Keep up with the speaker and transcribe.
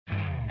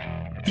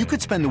You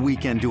could spend the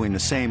weekend doing the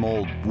same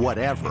old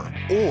whatever,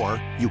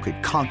 or you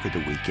could conquer the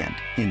weekend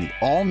in the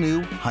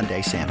all-new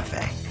Hyundai Santa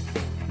Fe.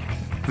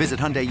 Visit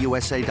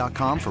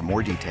HyundaiUSA.com for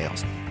more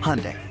details.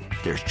 Hyundai,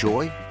 there's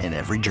joy in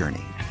every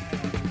journey.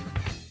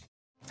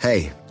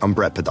 Hey, I'm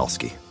Brett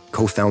Podolsky,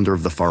 co-founder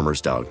of The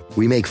Farmer's Dog.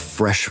 We make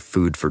fresh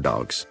food for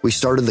dogs. We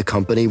started the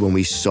company when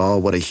we saw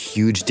what a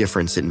huge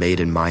difference it made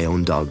in my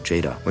own dog,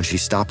 Jada, when she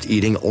stopped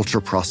eating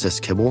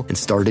ultra-processed kibble and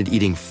started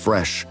eating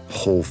fresh,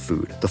 whole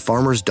food. The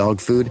Farmer's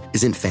Dog food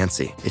isn't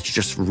fancy. It's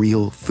just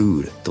real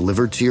food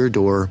delivered to your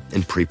door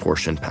in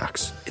pre-portioned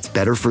packs. It's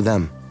better for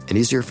them and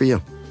easier for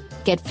you.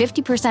 Get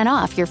 50%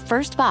 off your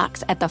first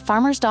box at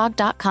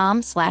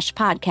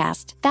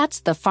thefarmersdog.com/podcast.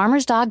 That's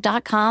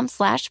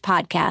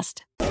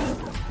thefarmersdog.com/podcast.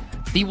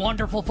 The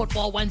wonderful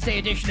Football Wednesday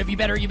edition of You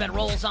Better You Bet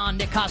rolls on.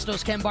 Nick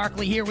Costos, Ken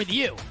Barkley here with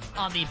you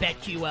on the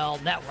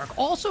BetQL network.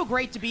 Also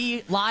great to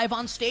be live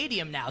on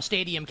Stadium now.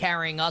 Stadium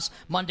carrying us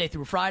Monday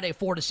through Friday,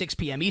 4 to 6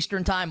 p.m.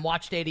 Eastern Time.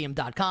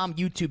 WatchStadium.com,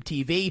 YouTube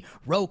TV,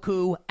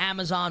 Roku,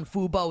 Amazon,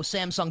 Fubo,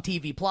 Samsung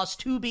TV Plus,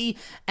 Tubi,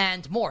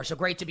 and more. So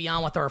great to be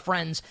on with our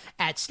friends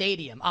at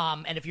Stadium.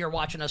 And if you're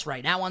watching us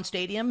right now on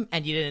Stadium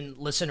and you didn't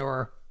listen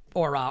or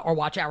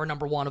watch hour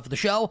number one of the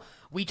show,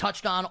 we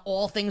touched on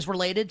all things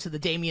related to the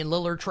Damian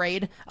Lillard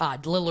trade.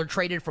 Lillard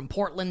traded from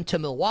Portland to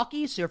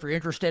Milwaukee, so if you're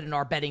interested in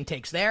our betting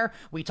takes there,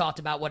 we talked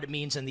about what it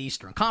means in the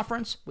Eastern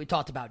Conference. We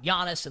talked about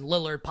Giannis and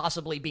Lillard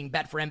possibly being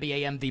bet for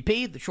NBA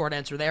MVP. The short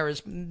answer there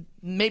is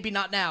maybe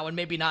not now and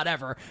maybe not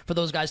ever for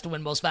those guys to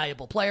win Most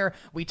Valuable Player.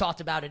 We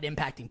talked about it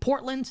impacting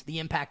Portland, the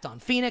impact on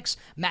Phoenix.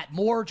 Matt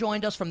Moore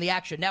joined us from the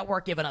Action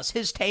Network, giving us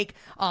his take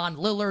on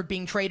Lillard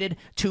being traded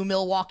to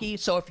Milwaukee.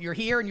 So if you're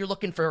here and you're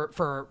looking for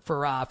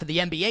the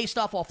NBA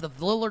stuff off the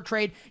Lillard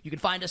trade, you can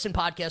find us in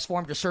podcast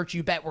form. Just search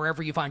You Bet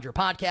wherever you find your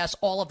podcasts.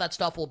 All of that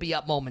stuff will be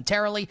up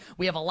momentarily.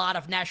 We have a lot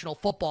of National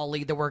Football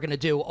League that we're going to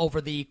do over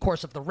the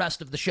course of the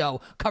rest of the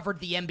show. Covered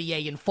the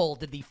NBA in full,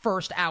 did the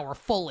first hour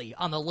fully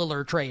on the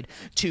Lillard trade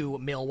to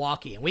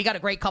Milwaukee. And we got a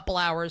great couple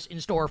hours in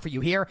store for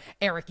you here.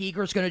 Eric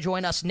Eager is going to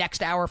join us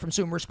next hour from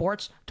Sumer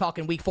Sports,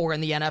 talking week 4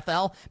 in the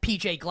NFL.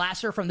 PJ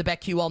Glasser from the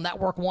BetQL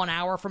Network 1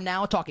 hour from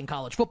now, talking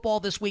college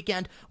football this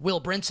weekend. Will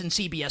Brinson,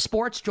 CBS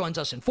Sports, joins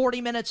us in 40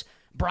 minutes.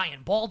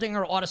 Brian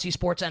Baldinger, Odyssey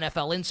Sports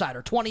NFL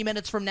Insider, 20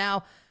 minutes from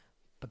now.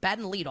 But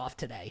batting leadoff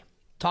today,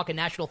 talking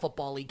National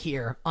Football League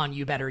here on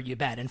You Better You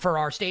Bet. And for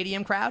our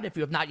Stadium crowd, if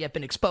you have not yet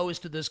been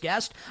exposed to this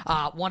guest,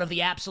 one of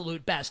the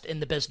absolute best in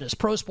the business,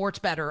 pro sports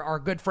bettor, our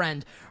good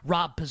friend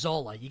Rob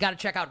Pizzola. You got to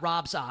check out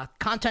Rob's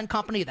content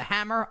company, The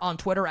Hammer, on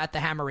Twitter at The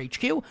Hammer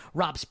HQ.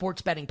 Rob's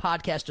sports betting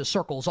podcast is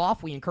Circles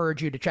Off. We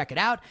encourage you to check it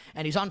out.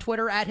 And he's on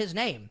Twitter at his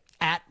name,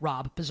 at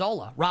Rob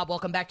Pizzola. Rob,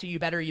 welcome back to You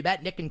Better You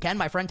Bet. Nick and Ken,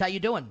 my friend, how you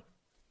doing?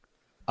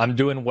 I'm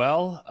doing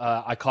well.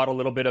 I caught a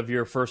little bit of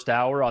your first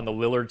hour on the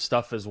Lillard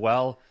stuff as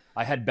well.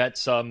 I had bet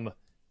some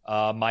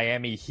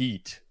Miami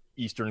Heat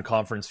Eastern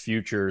Conference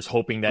futures,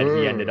 hoping that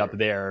he ended up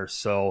there.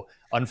 So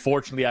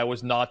unfortunately, I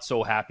was not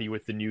so happy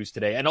with the news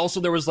today. And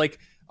also there was like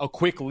a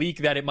quick leak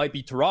that it might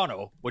be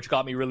Toronto, which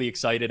got me really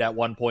excited at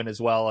one point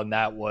as well. And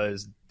that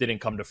didn't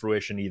come to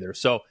fruition either.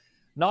 So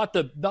not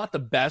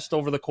the best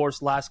over the course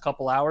of the last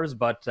couple hours,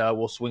 but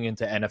we'll swing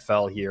into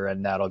NFL here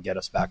and that'll get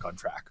us back on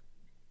track.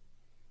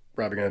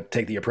 Probably going to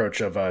take the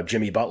approach of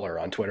Jimmy Butler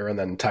on Twitter and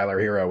then Tyler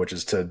Hero, which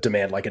is to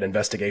demand like an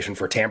investigation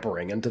for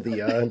tampering into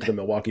the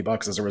Milwaukee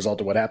Bucks as a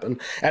result of what happened.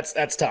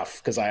 That's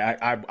tough because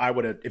I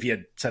would have, if you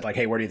had said like,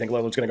 hey, where do you think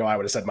Lillard's going to go? I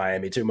would have said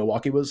Miami too.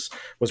 Milwaukee was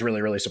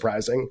really, really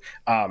surprising.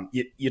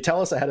 You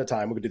tell us ahead of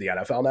time. We could do the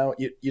NFL now.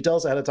 You tell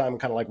us ahead of time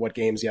kind of like what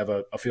games you have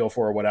a feel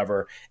for or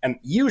whatever. And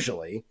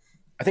usually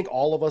I think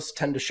all of us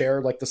tend to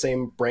share like the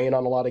same brain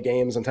on a lot of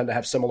games and tend to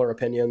have similar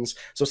opinions.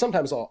 So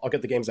sometimes I'll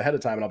get the games ahead of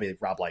time and I'll be like,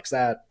 Rob likes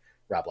that.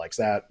 Rob likes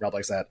that. Rob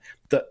likes that.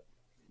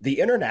 The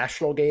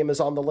international game is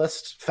on the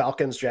list.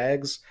 Falcons,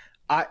 Jags.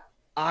 I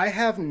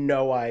have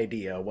no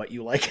idea what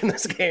you like in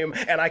this game,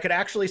 and I could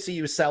actually see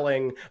you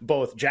selling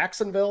both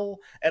Jacksonville,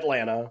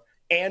 Atlanta,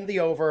 and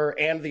the over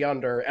and the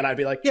under, and I'd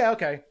be like, yeah,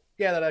 okay.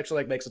 Yeah, that actually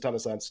like makes a ton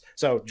of sense.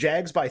 So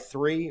Jags by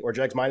 3 or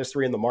Jags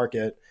 -3 in the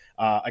market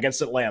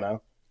against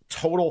Atlanta.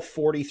 Total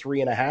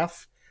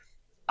 43.5.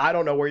 I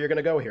don't know where you're going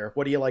to go here.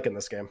 What do you like in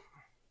this game?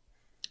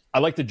 I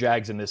like the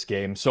Jags in this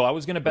game. So I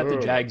was going to bet the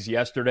Jags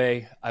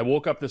yesterday. I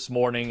woke up this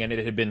morning and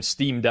it had been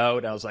steamed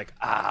out. I was like,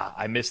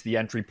 I missed the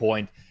entry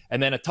point.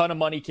 And then a ton of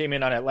money came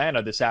in on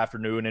Atlanta this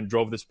afternoon and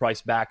drove this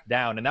price back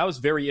down. And that was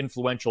very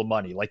influential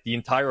money. Like the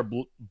entire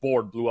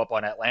board blew up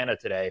on Atlanta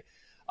today.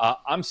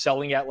 I'm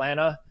selling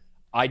Atlanta.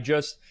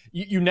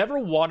 You never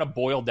want to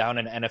boil down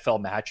an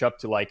NFL matchup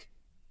to like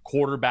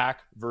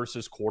quarterback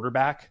versus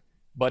quarterback,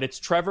 but it's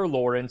Trevor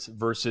Lawrence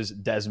versus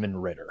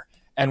Desmond Ridder.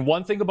 And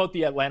one thing about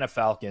the Atlanta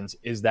Falcons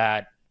is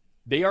that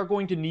they are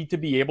going to need to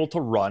be able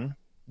to run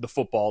the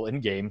football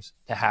in games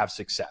to have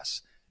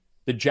success.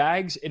 The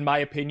Jags, in my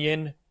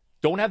opinion,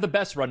 don't have the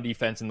best run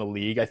defense in the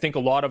league. I think a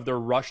lot of their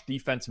rush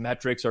defense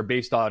metrics are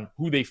based on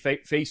who they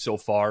face so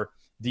far.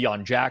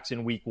 Deion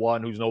Jackson week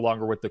 1, who's no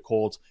longer with the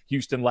Colts.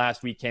 Houston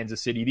last week,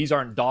 Kansas City. These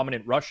aren't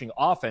dominant rushing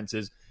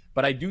offenses,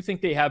 but I do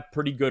think they have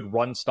pretty good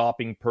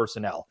run-stopping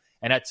personnel.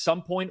 And at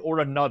some point or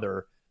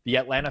another, the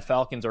Atlanta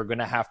Falcons are going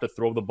to have to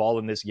throw the ball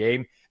in this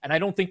game, and I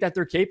don't think that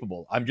they're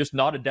capable. I'm just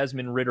not a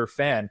Desmond Ridder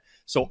fan.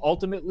 So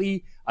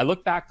ultimately, I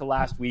look back to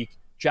last week,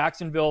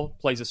 Jacksonville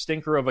plays a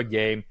stinker of a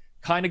game,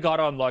 kind of got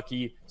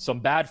unlucky,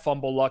 some bad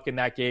fumble luck in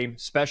that game,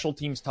 special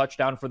teams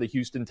touchdown for the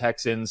Houston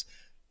Texans.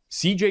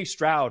 CJ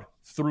Stroud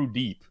threw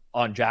deep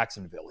on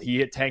Jacksonville. He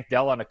hit Tank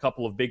Dell on a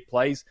couple of big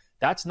plays.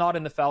 That's not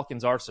in the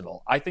Falcons'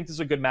 arsenal. I think this is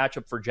a good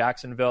matchup for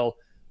Jacksonville.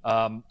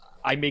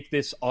 I make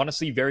this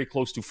honestly very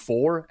close to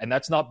 4, and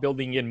that's not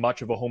building in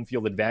much of a home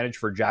field advantage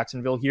for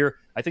Jacksonville here.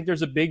 I think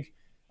there's a big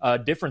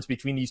difference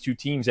between these two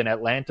teams, and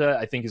Atlanta,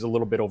 I think, is a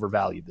little bit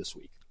overvalued this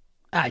week.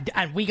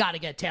 And we got to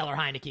get Taylor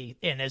Heineke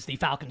in as the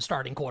Falcons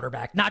starting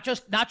quarterback. Not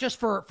just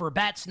for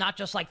bets, not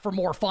just like for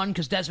more fun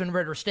because Desmond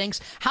Ridder stinks.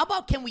 How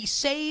about can we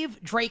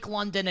save Drake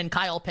London and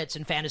Kyle Pitts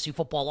in fantasy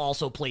football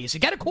also, please?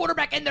 Get a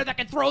quarterback in there that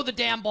can throw the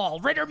damn ball.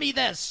 Ridder me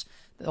this.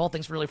 The whole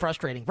thing's really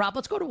frustrating. Rob,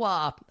 let's go to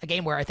a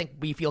game where I think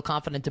we feel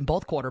confident in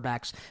both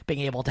quarterbacks being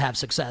able to have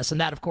success. And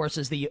that, of course,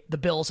 is the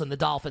Bills and the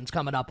Dolphins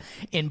coming up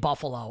in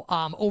Buffalo.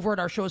 Over at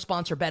our show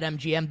sponsor,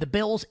 BetMGM, the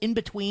Bills in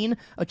between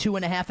a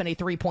 2.5 and a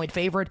 3-point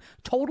favorite.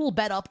 Total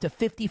bet up to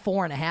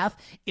 54.5.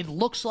 It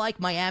looks like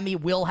Miami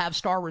will have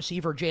star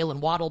receiver Jalen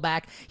Waddle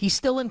back. He's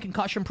still in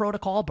concussion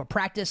protocol, but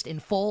practiced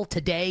in full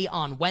today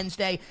on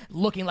Wednesday,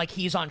 looking like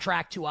he's on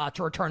track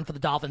to return for the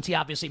Dolphins. He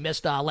obviously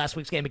missed last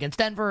week's game against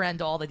Denver,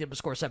 and all they did was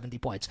score 70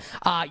 points.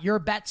 Your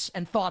bets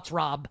and thoughts,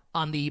 Rob,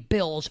 on the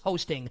Bills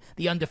hosting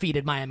the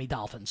undefeated Miami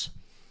Dolphins.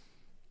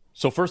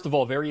 So first of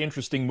all, very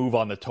interesting move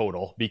on the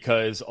total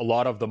because a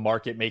lot of the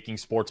market-making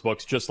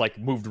sportsbooks just like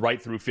moved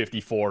right through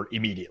 54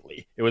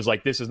 immediately. It was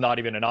like, this is not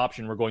even an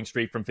option. We're going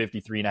straight from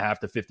 53.5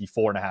 to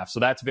 54.5. So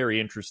that's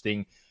very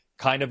interesting.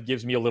 Kind of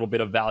gives me a little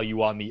bit of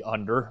value on the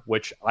under,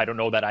 which I don't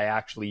know that I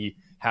actually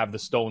have the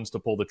stones to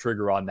pull the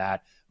trigger on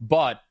that.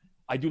 But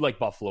I do like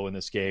Buffalo in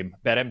this game.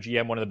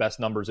 BetMGM, one of the best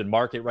numbers in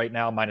market right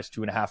now,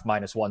 -2.5,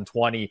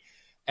 -120.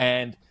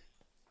 And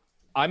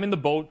I'm in the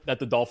boat that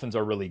the Dolphins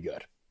are really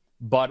good.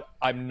 But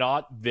I'm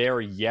not there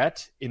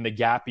yet in the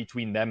gap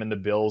between them and the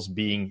Bills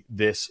being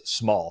this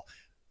small.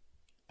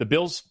 The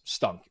Bills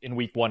stunk in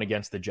week 1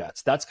 against the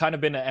Jets. That's kind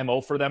of been an MO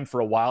for them for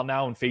a while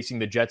now in facing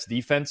the Jets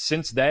defense.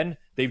 Since then,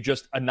 they've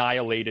just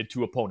annihilated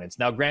 2 opponents.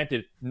 Now,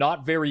 granted,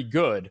 not very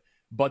good,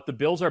 but the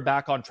Bills are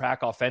back on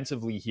track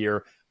offensively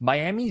here.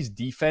 Miami's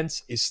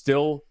defense is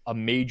still a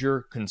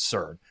major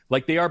concern.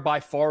 Like, they are by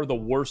far the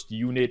worst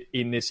unit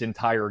in this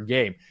entire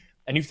game.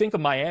 And you think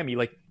of Miami,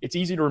 like, it's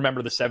easy to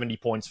remember the 70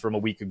 points from a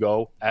week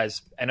ago.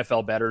 As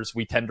NFL bettors,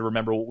 we tend to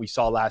remember what we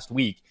saw last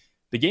week.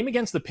 The game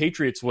against the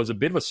Patriots was a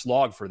bit of a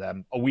slog for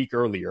them a week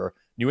earlier.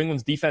 New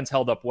England's defense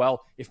held up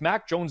well. If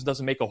Mac Jones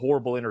doesn't make a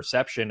horrible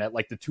interception at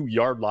like the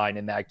 2-yard line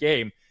in that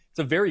game, it's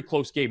a very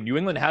close game. New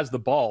England has the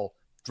ball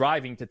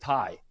driving to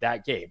tie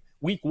that game.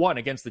 Week 1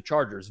 against the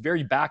Chargers,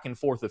 very back and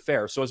forth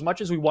affair. So as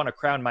much as we want to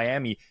crown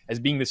Miami as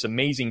being this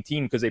amazing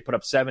team because they put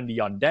up 70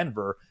 on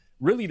Denver,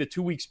 really the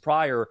 2 weeks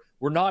prior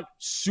were not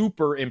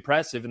super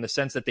impressive in the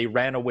sense that they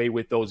ran away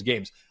with those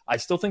games. I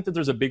still think that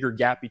there's a bigger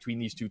gap between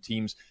these two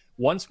teams.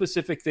 One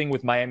specific thing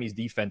with Miami's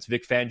defense,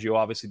 Vic Fangio,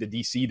 obviously the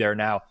DC there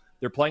now,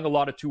 they're playing a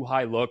lot of too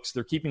high looks.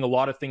 They're keeping a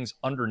lot of things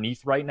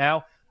underneath right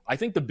now. I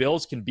think the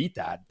Bills can beat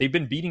that. They've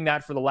been beating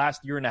that for the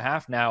last year and a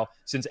half now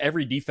since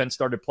every defense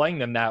started playing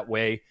them that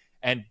way.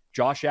 And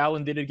Josh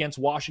Allen did it against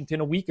Washington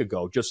a week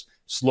ago, just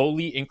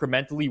slowly,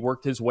 incrementally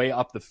worked his way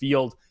up the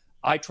field.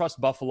 I trust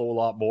Buffalo a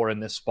lot more in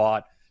this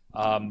spot.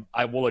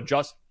 I will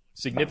adjust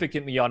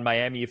significantly on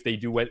Miami if they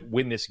do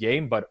win this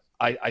game, but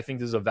I think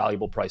this is a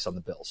valuable price on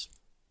the Bills.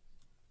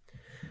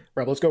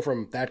 Rob, let's go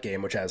from that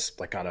game, which has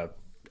like kind of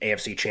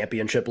AFC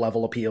championship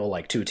level appeal,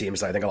 like 2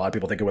 teams that I think a lot of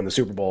people think could win the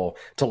Super Bowl,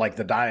 to like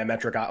the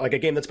diametric, like a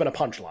game that's been a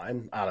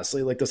punchline,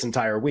 honestly, like this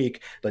entire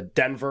week. The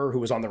Denver, who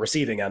was on the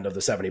receiving end of the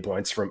 70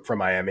 points from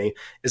Miami,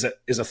 is a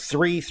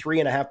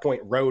 3.5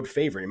 point road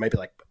favorite. You might be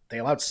like, they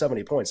allowed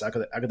 70 points. How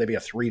could they be a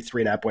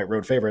 3.5 point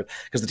road favorite?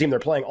 Because the team they're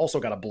playing also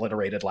got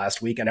obliterated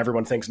last week, and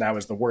everyone thinks now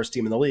is the worst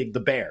team in the league,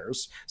 the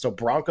Bears. So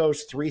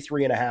Broncos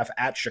 3.5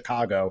 at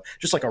Chicago,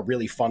 just like a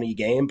really funny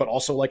game, but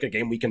also like a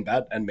game we can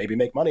bet and maybe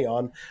make money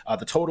on.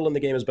 The total in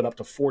the game has been up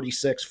to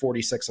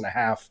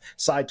 46.5.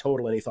 Side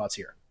total, any thoughts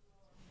here?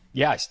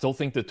 Yeah, I still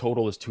think the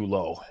total is too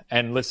low.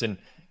 And listen,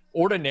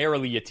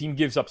 ordinarily a team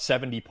gives up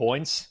 70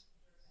 points,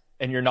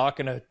 and you're not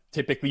going to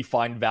typically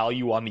find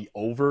value on the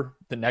over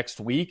the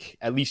next week.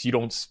 At least you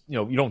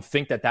don't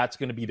think that that's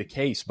going to be the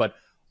case. But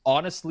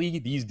honestly,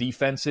 these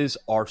defenses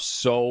are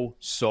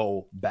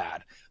so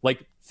bad.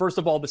 Like, first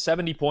of all, the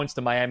 70 points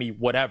to Miami,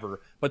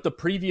 whatever. But the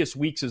previous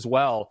weeks as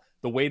well,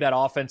 the way that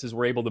offenses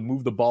were able to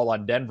move the ball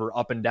on Denver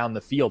up and down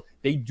the field,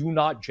 they do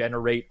not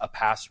generate a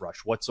pass rush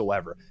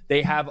whatsoever.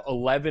 They have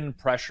 11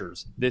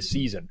 pressures this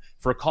season.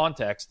 For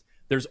context,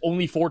 there's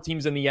only 4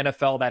 teams in the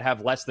NFL that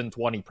have less than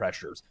 20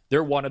 pressures.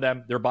 They're one of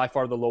them. They're by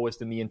far the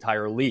lowest in the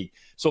entire league.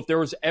 So if there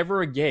was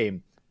ever a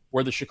game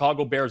where the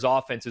Chicago Bears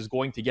offense is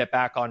going to get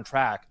back on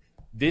track,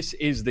 this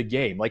is the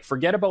game. Like,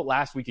 forget about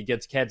last week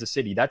against Kansas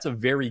City. That's a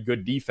very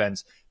good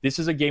defense. This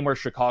is a game where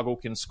Chicago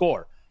can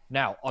score.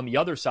 Now, on the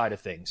other side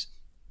of things,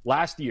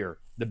 last year,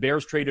 the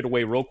Bears traded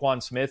away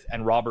Roquan Smith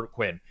and Robert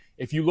Quinn.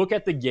 If you look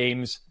at the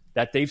games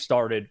that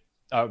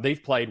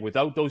they've played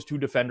without those two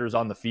defenders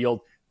on the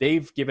field,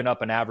 they've given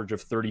up an average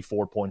of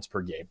 34 points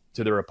per game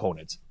to their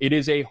opponents. It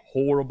is a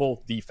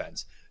horrible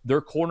defense.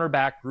 Their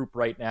cornerback group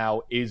right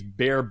now is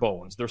bare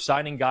bones. They're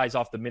signing guys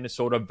off the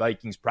Minnesota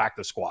Vikings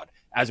practice squad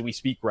as we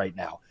speak right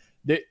now.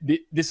 This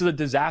is a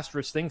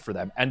disastrous thing for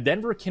them. And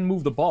Denver can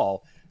move the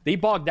ball. They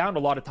bogged down a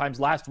lot of times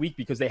last week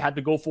because they had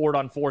to go for it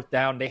on fourth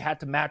down. They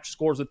had to match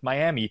scores with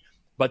Miami,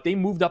 but they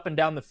moved up and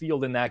down the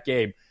field in that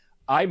game.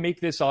 I make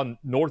this on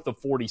north of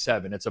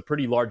 47. It's a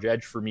pretty large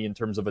edge for me in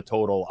terms of a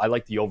total. I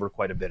like the over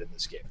quite a bit in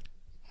this game.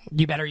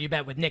 You better you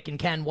bet with Nick and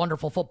Ken.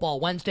 Wonderful Football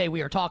Wednesday.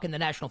 We are talking the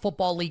National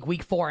Football League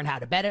Week 4 and how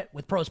to bet it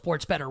with pro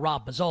sports bettor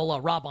Rob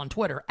Pizzola. Rob on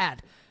Twitter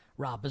at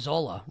Rob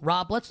Pizzola.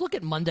 Rob, let's look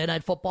at Monday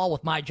Night Football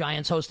with my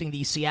Giants hosting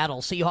the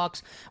Seattle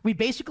Seahawks. We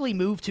basically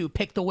moved to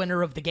pick the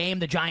winner of the game.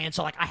 The Giants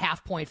are like a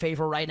half-point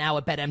favor right now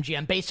at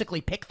BetMGM.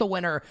 Basically, pick the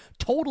winner.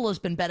 Total has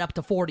been bet up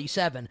to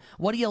 47.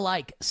 What do you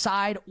like,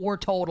 side or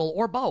total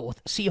or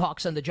both?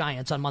 Seahawks and the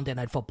Giants on Monday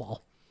Night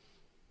Football.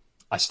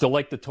 I still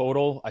like the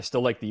total. I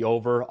still like the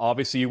over.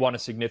 Obviously, you want to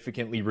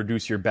significantly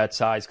reduce your bet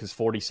size because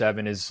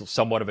 47 is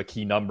somewhat of a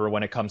key number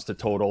when it comes to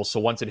total. So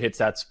once it hits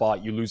that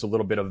spot, you lose a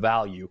little bit of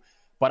value.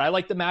 But I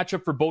like the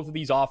matchup for both of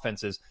these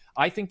offenses.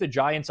 I think the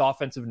Giants'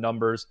 offensive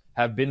numbers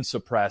have been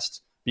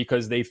suppressed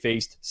because they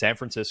faced San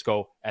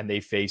Francisco and they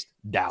faced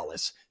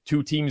Dallas,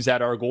 two teams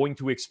that are going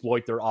to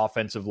exploit their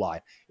offensive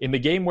line. In the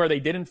game where they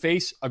didn't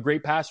face a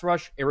great pass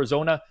rush,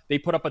 Arizona, they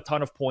put up a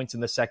ton of points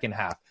in the second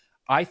half.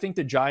 I think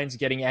the Giants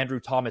getting Andrew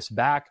Thomas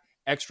back,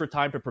 extra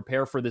time to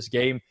prepare for this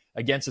game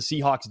against a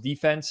Seahawks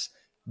defense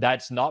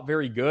that's not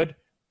very good,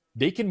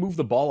 they can move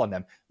the ball on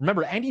them.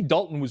 Remember, Andy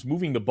Dalton was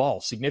moving the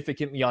ball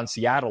significantly on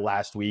Seattle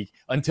last week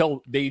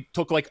until they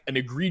took like an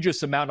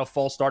egregious amount of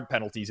false start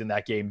penalties in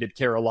that game, did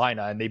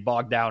Carolina, and they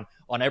bogged down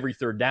on every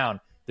third down.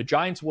 The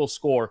Giants will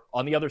score.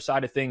 On the other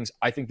side of things,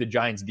 I think the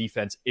Giants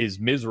defense is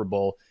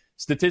miserable.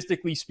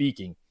 Statistically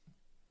speaking,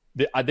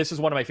 this is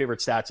one of my favorite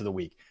stats of the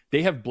week.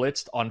 They have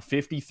blitzed on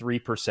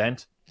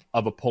 53%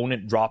 of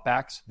opponent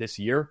dropbacks this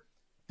year.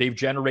 They've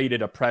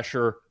generated a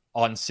pressure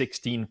on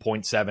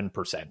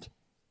 16.7%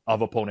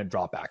 of opponent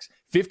dropbacks.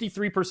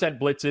 53%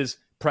 blitzes,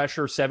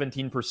 pressure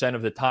 17%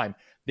 of the time.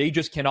 They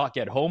just cannot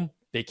get home.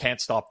 They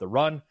can't stop the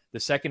run. The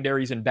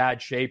secondary's in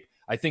bad shape.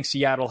 I think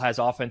Seattle has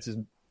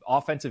offensive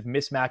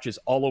mismatches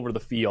all over the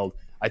field.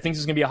 I think this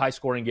is going to be a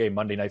high-scoring game,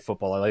 Monday Night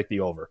Football. I like the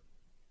over.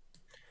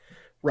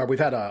 Rob, we've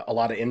had a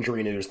lot of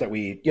injury news that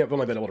we've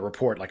only been able to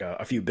report like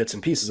a few bits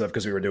and pieces of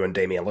because we were doing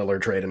Damian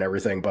Lillard trade and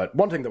everything. But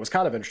one thing that was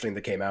kind of interesting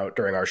that came out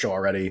during our show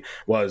already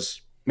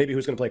was maybe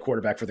who's going to play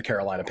quarterback for the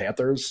Carolina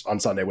Panthers on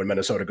Sunday when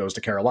Minnesota goes to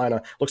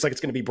Carolina. Looks like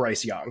it's going to be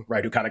Bryce Young,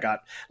 right, who kind of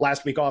got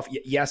last week off.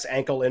 Yes,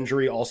 ankle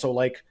injury, also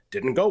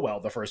didn't go well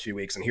the first few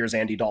weeks. And here's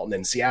Andy Dalton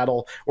in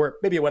Seattle, where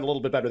maybe it went a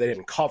little bit better. They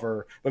didn't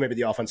cover, but maybe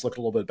the offense looked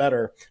a little bit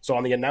better. So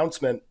on the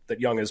announcement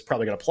that Young is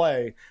probably going to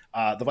play,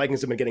 the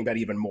Vikings have been getting bet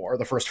even more.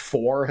 The first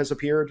 4 has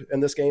appeared in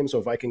this game, so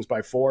Vikings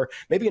by 4.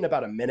 Maybe in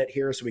about a minute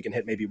here, so we can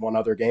hit maybe one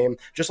other game.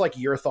 Just like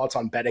your thoughts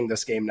on betting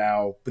this game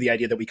now with the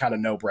idea that we kind of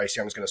know Bryce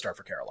Young is going to start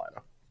for Carolina.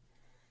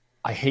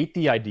 I hate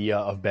the idea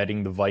of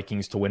betting the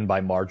Vikings to win by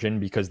margin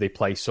because they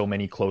play so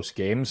many close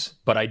games,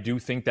 but I do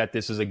think that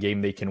this is a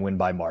game they can win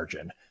by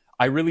margin.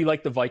 I really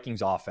like the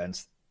Vikings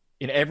offense.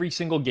 In every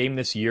single game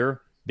this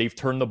year, they've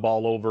turned the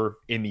ball over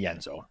in the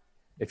end zone.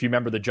 If you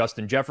remember the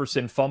Justin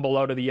Jefferson fumble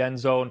out of the end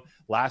zone,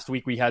 last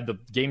week we had the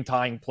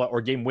game-tying play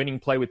or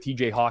game-winning play with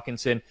TJ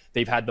Hawkinson.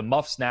 They've had the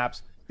muff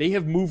snaps. They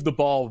have moved the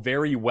ball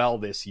very well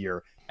this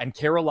year, and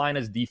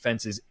Carolina's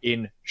defense is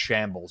in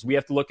shambles. We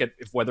have to look at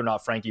whether or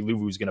not Frankie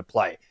Louvu is going to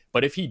play.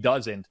 But if he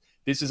doesn't,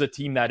 this is a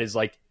team that is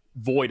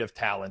void of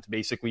talent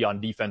basically on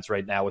defense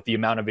right now with the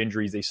amount of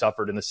injuries they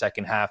suffered in the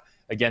second half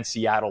against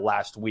Seattle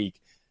last week.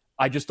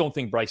 I just don't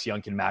think Bryce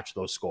Young can match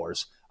those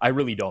scores. I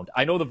really don't.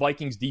 I know the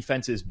Vikings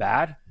defense is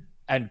bad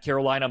and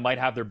Carolina might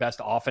have their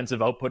best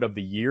offensive output of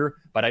the year,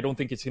 but I don't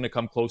think it's going to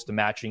come close to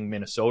matching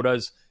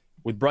Minnesota's.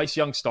 With Bryce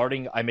Young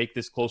starting, I make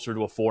this closer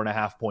to a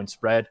 4.5 point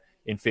spread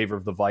in favor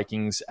of the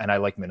Vikings, and I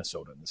like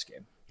Minnesota in this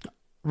game.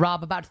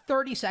 Rob, about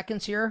 30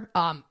 seconds here.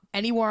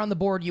 Anywhere on the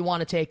board you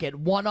want to take it.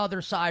 One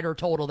other side or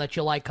total that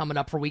you like coming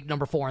up for week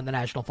number 4 in the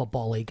National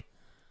Football League.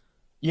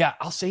 Yeah,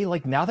 I'll say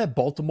now that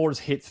Baltimore's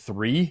hit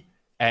 3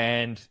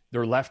 and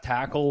their left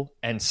tackle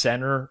and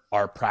center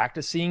are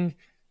practicing,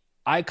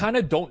 I kind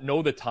of don't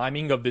know the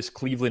timing of this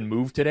Cleveland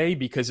move today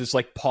because it's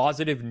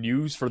positive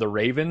news for the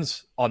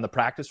Ravens on the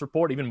practice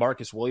report. Even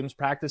Marcus Williams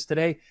practiced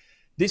today.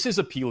 This is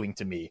appealing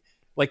to me.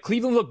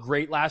 Cleveland looked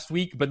great last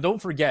week, but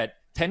don't forget,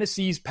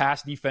 Tennessee's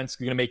pass defense is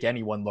going to make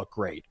anyone look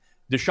great.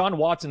 Deshaun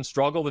Watson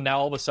struggled, and now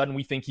all of a sudden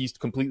we think he's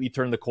completely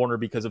turned the corner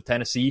because of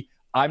Tennessee.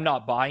 I'm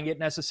not buying it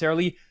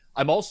necessarily.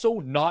 I'm also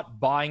not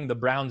buying the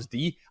Browns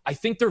D. I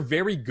think they're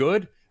very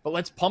good, but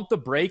let's pump the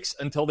brakes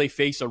until they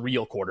face a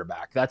real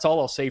quarterback. That's all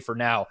I'll say for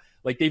now.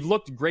 Like, they've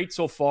looked great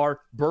so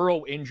far.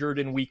 Burrow injured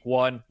in week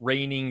 1,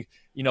 reigning.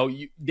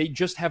 They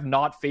just have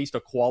not faced a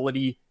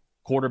quality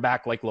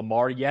quarterback like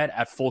Lamar yet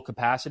at full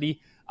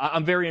capacity.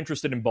 I'm very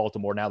interested in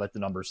Baltimore now that the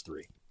number's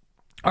 3.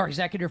 Our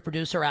executive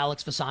producer,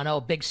 Alex Fasano,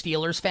 a big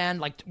Steelers fan,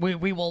 like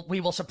we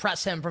will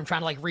suppress him from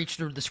trying to like reach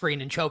through the screen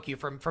and choke you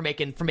for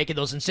making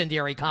those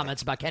incendiary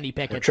comments about Kenny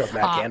Pickett. Choke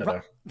Matt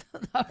Canada.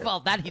 Well,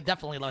 that he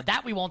definitely learned.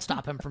 That we won't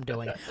stop him from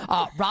doing.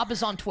 Rob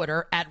is on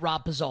Twitter at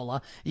Rob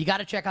Pizzola. You got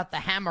to check out the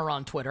Hammer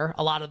on Twitter.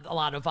 A lot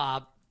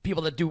of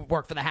people that do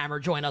work for the Hammer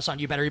join us on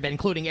You Better You Bet,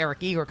 including Eric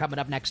Eager coming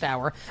up next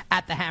hour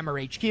at the Hammer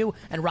HQ,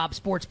 and Rob's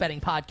sports betting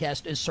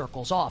podcast is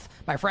Circles Off.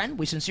 My friend,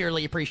 we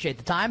sincerely appreciate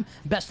the time.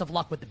 Best of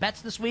luck with the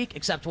bets this week,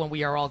 except when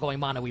we are all going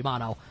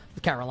mano-a-mano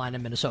with Carolina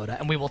and Minnesota,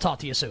 and we will talk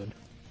to you soon.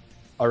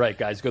 All right,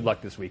 guys, good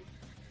luck this week.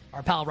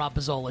 Our pal Rob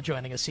Pizzola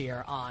joining us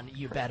here on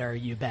You Better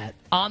You Bet.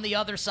 On the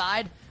other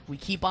side, we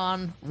keep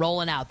on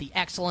rolling out the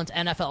excellent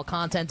NFL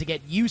content to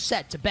get you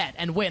set to bet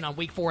and win on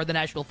Week 4 of the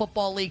National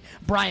Football League.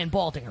 Brian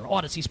Baldinger,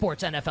 Odyssey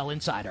Sports NFL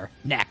Insider,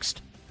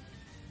 next.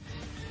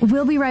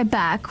 We'll be right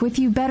back with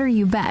You Better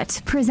You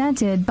Bet,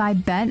 presented by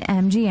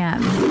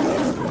BetMGM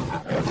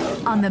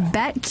on the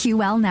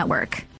BetQL network.